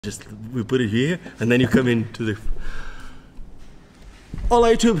Just we put it here and then you come into the...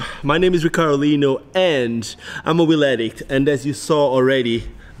 Hola YouTube, my name is Ricardo Lino and I'm a wheel addict, and as you saw already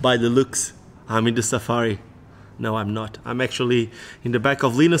by the looks, I'm in the safari. No, I'm not. I'm actually in the back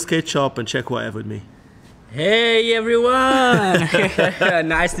of Lino's skate shop, and check who I have with me. Hey everyone!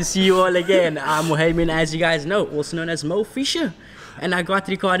 Nice to see you all again. I'm Mohammed, as you guys know, also known as Mo Fisher, and I got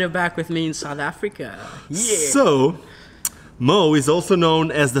Ricardo back with me in South Africa. Yeah. So, Mo is also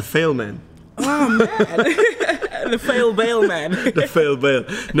known as the fail man. Oh man, the fail bail man. The fail bail.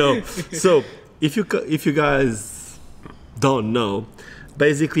 No, so if you guys don't know,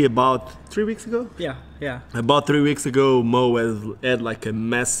 basically about 3 weeks ago. Yeah. About 3 weeks ago, Mo had like a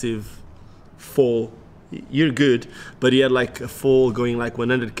massive fall. You're good, but he had like a fall going like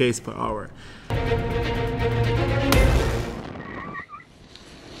 100 k's per hour.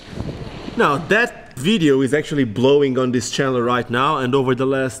 Now that video is actually blowing on this channel right now, and over the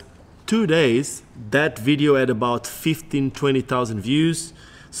last 2 days that video had about 15-20,000 views.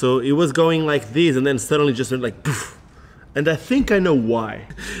 So it was going like this, and then suddenly just went like poof. And I think I know why.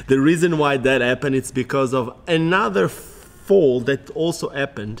 The reason why that happened is because of another fall that also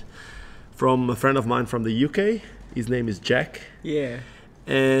happened from a friend of mine from the UK. His name is Jack. Yeah.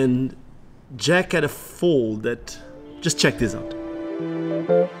 And Jack had a fall that, just check this out.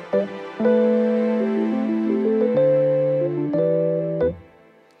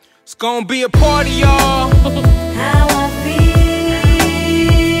 It's gonna be a party, y'all. How I feel,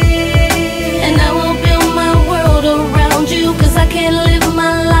 and I will build my world around you, 'cause I can't live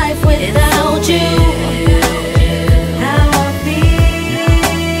my life without you. How I feel,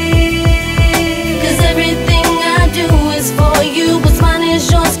 'cause everything I do is for you. What's mine is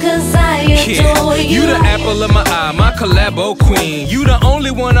yours, 'cause I adore you. You the apple of my eye, my collabo queen. You the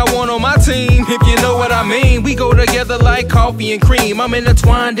only one I want on my team, if you know what I mean. We go together like coffee and cream. I'm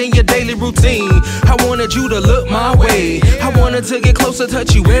intertwined in your daily routine. I wanted you to look my way. I wanted to get closer,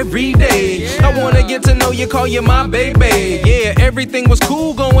 touch you every day. I wanna get to know you, call you my baby. Yeah, everything was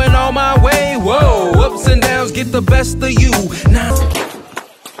cool going all my way. Whoa, ups and downs get the best of you. Now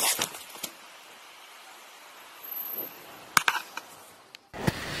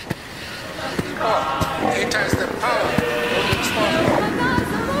it turns the power.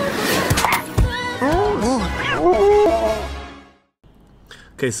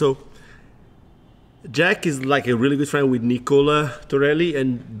 Okay, so Jack is like a really good friend with Nicola Torelli,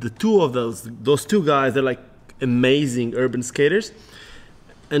 and the two of those two guys, they're like amazing urban skaters.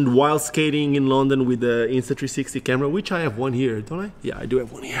 And while skating in London with the Insta360 camera, which I have one here, don't I? Yeah, I do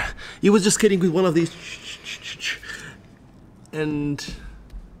have one here. He was just skating with one of these, and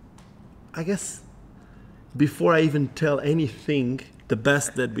I guess before I even tell anything, the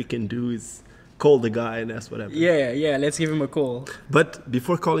best that we can do is call the guy and ask what happened. Yeah, let's give him a call. But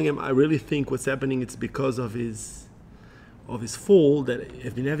before calling him, I really think what's happening, it's because of his fall that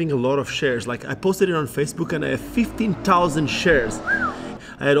I've been having a lot of shares. Like I posted it on Facebook and I have 15,000 shares.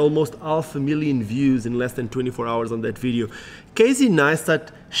 I had almost 500,000 views in less than 24 hours on that video. Casey Neistat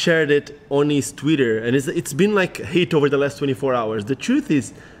shared it on his Twitter, and it's been like a hit over the last 24 hours. The truth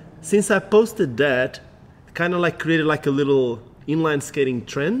is, since I posted that, kind of like created like a little inline skating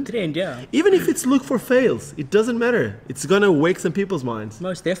trend, yeah. Even if it's look for fails, it doesn't matter. It's gonna wake some people's minds.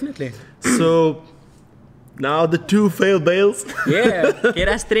 Most definitely. So now the two fail bails. Yeah, get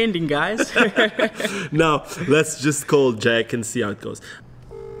us trending, guys. Now let's just call Jack and see how it goes.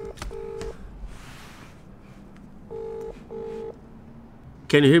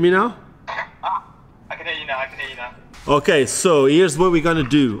 Can you hear me now? I can hear you now. Okay, so here's what we're gonna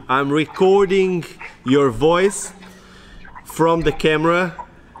do. I'm recording your voice from the camera,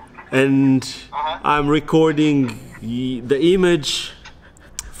 and I'm recording the image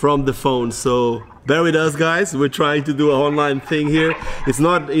from the phone. So bear with us, guys. We're trying to do an online thing here. It's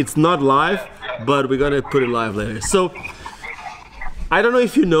not live, but we're gonna put it live later. So I don't know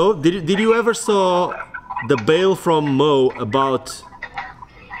if you know. Did you ever saw the bail from Mo about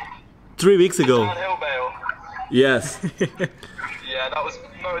 3 weeks ago? Hill bail. Yes. Yeah, that was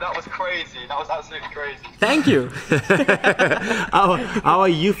crazy. That was absolutely crazy. Thank you. How are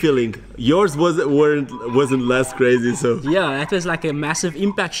you feeling? Yours wasn't less crazy, so. Yeah, that was like a massive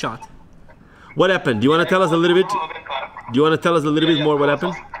impact shot. What happened? Do you want to tell us a little bit? Do you want to tell us a little bit more what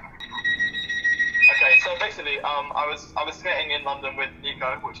happened? Okay, so basically, I was skating in London with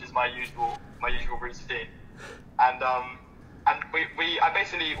Nico, which is my usual routine, and I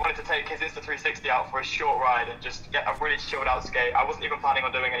basically wanted to take his Insta360 out for a short ride and just get a really chilled out skate. I wasn't even planning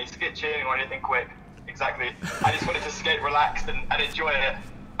on doing any skitching or anything quick. Exactly. I just wanted to skate relaxed and enjoy it.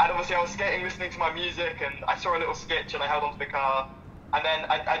 And obviously I was skating listening to my music, and I saw a little skitch and I held onto the car. And then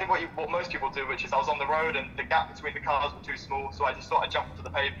I did what most people do, which is I was on the road and the gap between the cars were too small, so I just thought I'd jump onto the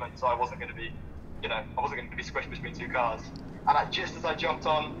pavement so I wasn't going to be, you know, I wasn't going to be squished between two cars. And just as I jumped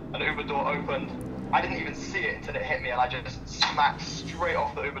on, an Uber door opened. I didn't even see it until it hit me, and I just smacked straight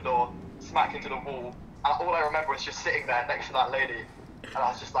off the Uber door, smacked into the wall. And all I remember was just sitting there next to that lady. And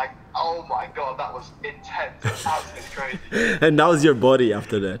I was just like, oh my God, that was intense. It was absolutely crazy. And how's your body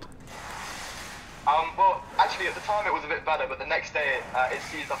after that? Well, actually, at the time it was a bit better, but the next day it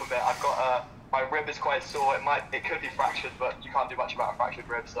seized up a bit. I've got my rib is quite sore. It could be fractured, but you can't do much about a fractured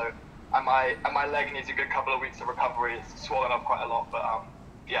rib. So, and my leg needs a good couple of weeks of recovery. It's swollen up quite a lot, but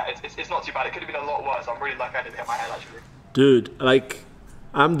yeah, it's not too bad. It could have been a lot worse. I'm really lucky I didn't hit my head actually. Dude, like,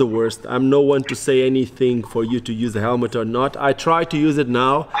 I'm the worst. I'm no one to say anything for you to use the helmet or not. I try to use it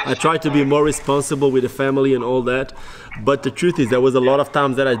now. I try to be more responsible with the family and all that. But the truth is, there was a lot of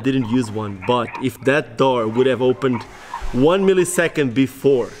times that I didn't use one. But if that door would have opened 1 millisecond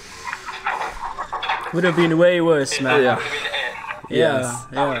before, would have been way worse, man. That would have been it. Yes.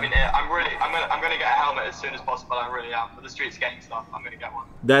 That would have been it. I'm gonna get a helmet as soon as possible. I really am. For the street skating stuff, I'm gonna get one.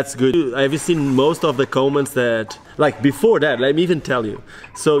 That's good. Have you seen most of the comments that, like before that, let me even tell you.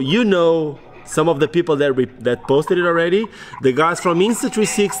 So you know some of the people that posted it already. The guys from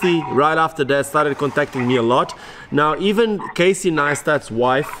Insta360 right after that started contacting me a lot. Now even Casey Neistat's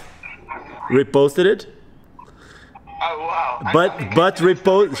wife reposted it. Oh wow.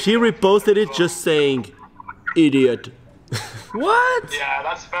 She reposted it just saying, idiot. What? Yeah,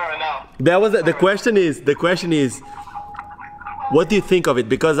 that's fair enough. That was the question is, what do you think of it?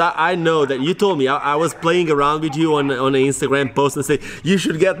 Because I know that you told me, I was playing around with you on an Instagram post and say you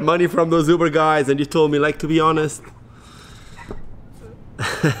should get money from those Uber guys, and you told me, like, to be honest.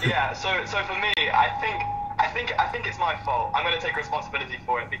 Yeah, so for me, I think it's my fault. I'm gonna take responsibility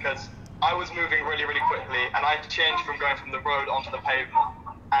for it because I was moving really, really quickly, and I changed from going from the road onto the pavement.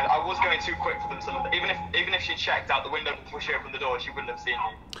 And I was going too quick for them, so even if she checked out the window before she opened the door, she wouldn't have seen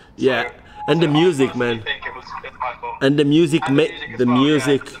me. Yeah, and the music, man. I think it was my fault. And the music, the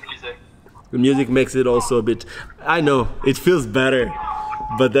music makes it also a bit. I know it feels better,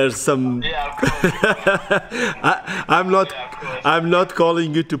 but there's some. Yeah, of course. I'm not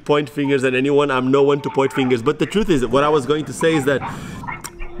calling you to point fingers at anyone. I'm no one to point fingers. But the truth is, what I was going to say is that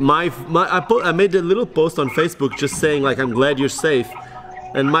I made a little post on Facebook just saying, like, I'm glad you're safe.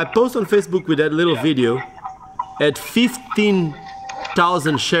 And my post on Facebook with that little video had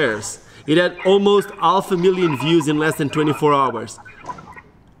 15,000 shares. It had almost 500,000 views in less than 24 hours.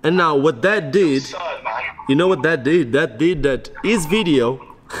 And now what that did, you know what that did? That did that his video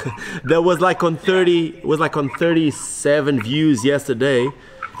that was like on 37 views yesterday.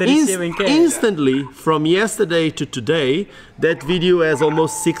 Instantly, from yesterday to today, that video has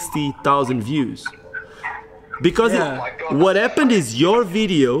almost 60,000 views. Because what happened is your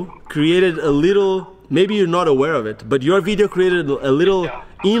video created a little, maybe you're not aware of it, but your video created a little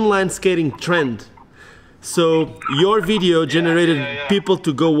inline skating trend. So your video generated people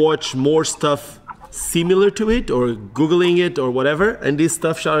to go watch more stuff similar to it, or Googling it or whatever, and this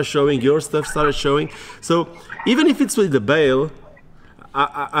stuff started showing, your stuff started showing. So even if it's with the bail,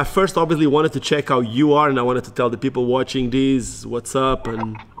 I first obviously wanted to check how you are, and I wanted to tell the people watching this what's up,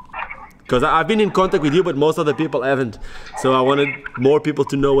 and because I've been in contact with you, but most of the people haven't. So I wanted more people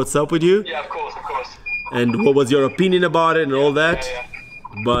to know what's up with you. Yeah, of course. And what was your opinion about it and all that.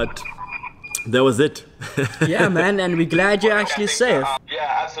 But that was it. Yeah, man, and we're glad you're actually safe.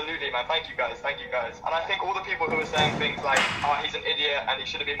 Yeah, absolutely, man. Thank you guys. And I think all the people who are saying things like, oh, he's an idiot and he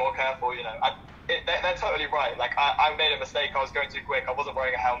should have been more careful, you know, they're totally right. Like, I made a mistake. I was going too quick. I wasn't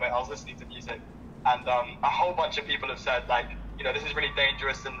wearing a helmet. I was listening to music. And a whole bunch of people have said, like, you know, this is really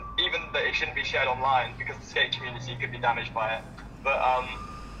dangerous, and even that it shouldn't be shared online because the skate community could be damaged by it. But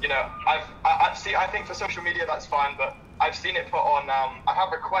you know, I think for social media that's fine, but I've seen it put on. I've had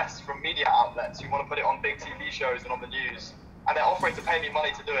requests from media outlets who want to put it on big TV shows and on the news, and they're offering to pay me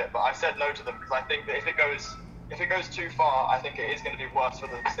money to do it. But I've said no to them because I think that if it goes too far, I think it is going to be worse for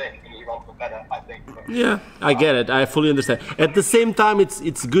the skating community rather than better, I think. But, yeah, I get it. I fully understand. At the same time,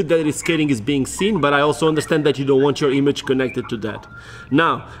 it's good that skating is being seen, but I also understand that you don't want your image connected to that.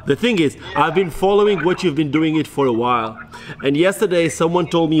 Now, the thing is, I've been following what you've been doing it for a while. And yesterday, someone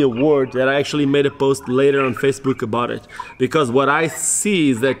told me a word that I actually made a post later on Facebook about it. Because what I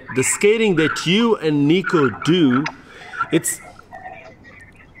see is that the skating that you and Nico do,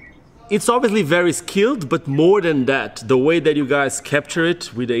 it's obviously very skilled, but more than that, the way that you guys capture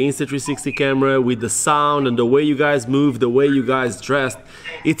it with the Insta360 camera, with the sound and the way you guys move, the way you guys dressed,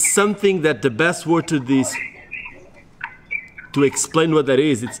 it's something that the best word to explain what that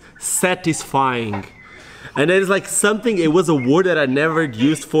is, it's satisfying. And it's like something, it was a word that I never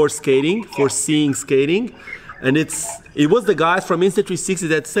used for skating, for seeing skating. And it was the guys from Insta360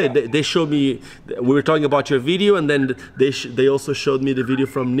 that said, they showed me, we were talking about your video, and then they also showed me the video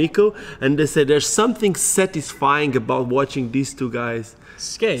from Nico, and they said there's something satisfying about watching these two guys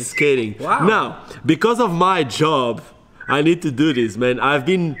skating. Wow. Now, because of my job, I need to do this, man. I've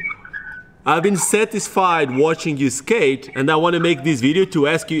been satisfied watching you skate, and I want to make this video to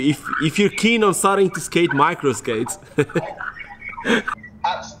ask you if you're keen on starting to skate micro skates.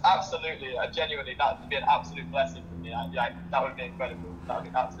 Absolutely, genuinely, that would be an absolute blessing for me. That would be incredible. That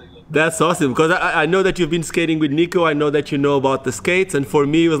would be absolutely. That's awesome, because I know that you've been skating with Nico. I know that you know about the skates, and for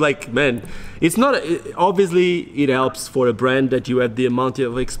me, it was like, man, it's not. Obviously, it helps for a brand that you have the amount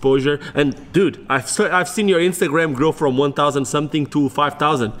of exposure. And dude, I've seen your Instagram grow from 1,000 something to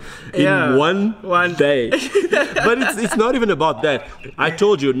 5,000 in one day. But it's not even about that. I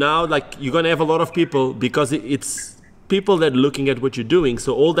told you now, like you're gonna have a lot of people because it's people that are looking at what you're doing,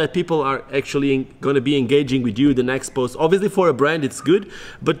 so all that people are actually going to be engaging with you the next post. Obviously for a brand it's good,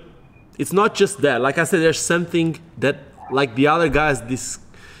 but it's not just that. Like I said, there's something that, like the other guys,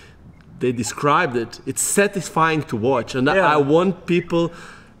 they described it, it's satisfying to watch, and I want people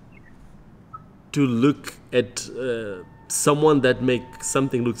to look at someone that makes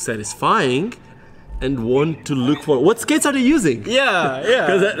something look satisfying and want to look for what skates are they using.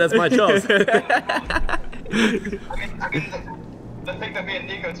 Because that's my job. I mean, the thing that me and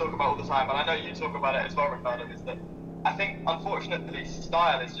Nico talk about all the time, and I know you talk about it as well, Ricardo, is that I think, unfortunately,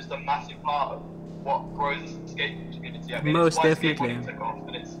 style is just a massive part of what grows the skating community. I mean, Most it's why definitely. skateboarding took off,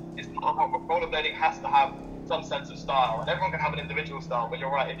 and it's not rollerblading has to have some sense of style, and everyone can have an individual style. But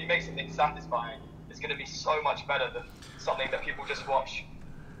you're right, if you make something satisfying, it's going to be so much better than something that people just watch.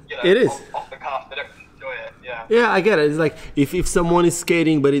 You know, it is off the cuff. They don't enjoy it. Yeah, I get it. It's like if someone is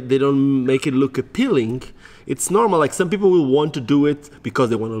skating but they don't make it look appealing, it's normal. Like some people will want to do it because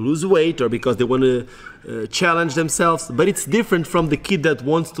they want to lose weight or because they want to challenge themselves, but it's different from the kid that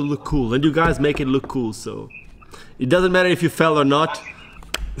wants to look cool, and you guys make it look cool, so it doesn't matter if you fell or not.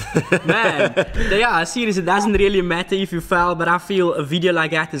 Man, seriously, it doesn't really matter if you fell, but I feel a video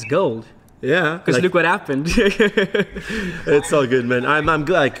like that is gold. Yeah, because look what happened. It's all good, man. I'm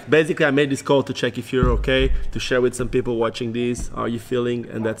glad. Like, basically, I made this call to check if you're okay, to share with some people watching these. How are you feeling?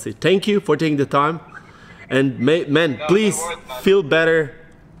 And that's it. Thank you for taking the time. And man, please feel better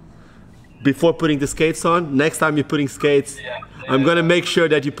before putting the skates on. Next time you're putting skates, I'm gonna make sure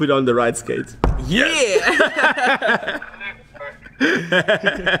that you put on the right skates. Yeah.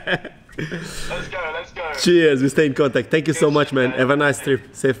 Let's go. Cheers, we stay in contact. Thank you so much, man. Have a nice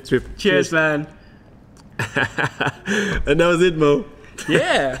trip, safe trip. Cheers, man. And that was it, Mo.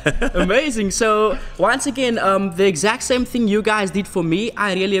 Yeah, amazing. So once again, the exact same thing you guys did for me.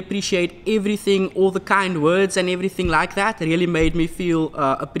 I really appreciate everything, all the kind words and everything like that. It really made me feel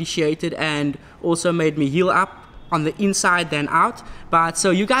appreciated, and also made me heal up on the inside than out. But so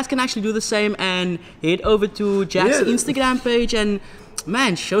you guys can actually do the same and head over to Jack's Instagram page and,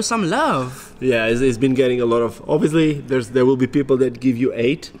 man, show some love. Yeah, it's been getting a lot of, obviously there will be people that give you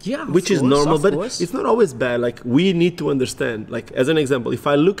 8, which is normal, but it's not always bad. Like, we need to understand, like, as an example, if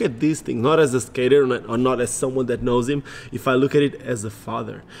I look at these things not as a skater or not as someone that knows him, if I look at it as a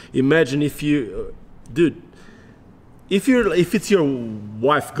father, imagine if you, dude, if it's your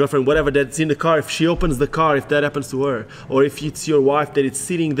wife, girlfriend, whatever, that's in the car, if she opens the car, if that happens to her, or if it's your wife that is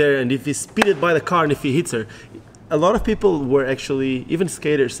sitting there and if he's speeded by the car and if he hits her, a lot of people were actually, even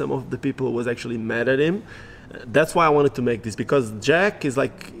skaters, some of the people was actually mad at him. That's why I wanted to make this, because Jack is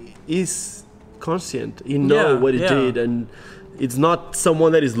like, he's conscient, he knows what he did, and it's not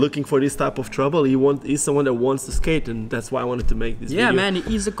someone that is looking for this type of trouble. He's someone that wants to skate, and that's why I wanted to make this video. Yeah, man,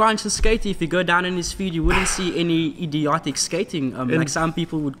 he's a conscious skater. If you go down in his feed, you wouldn't see any idiotic skating, like some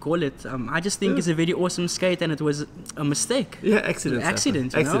people would call it. I just think it's a very awesome skate, and it was a mistake. Yeah,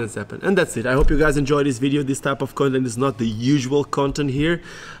 accidents happen. And that's it. I hope you guys enjoyed this video. This type of content is not the usual content here,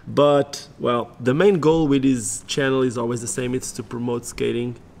 but, well, the main goal with this channel is always the same. It's to promote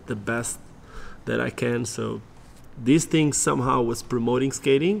skating the best that I can, so this thing somehow was promoting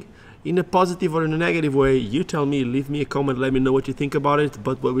skating in a positive or in a negative way. You tell me, leave me a comment, let me know what you think about it.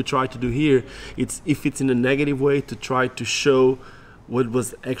 But what we try to do here, it's, if it's in a negative way, to try to show what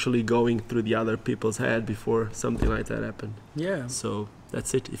was actually going through the other people's head before something like that happened. Yeah. So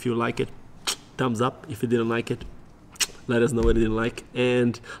that's it. If you like it, thumbs up. If you didn't like it, let us know what you didn't like.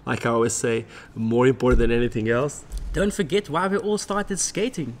 And like I always say, more important than anything else, don't forget why we all started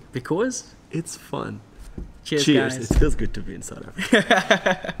skating, because it's fun. Cheers, guys. It feels good to be in South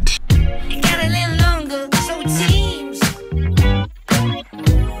Africa.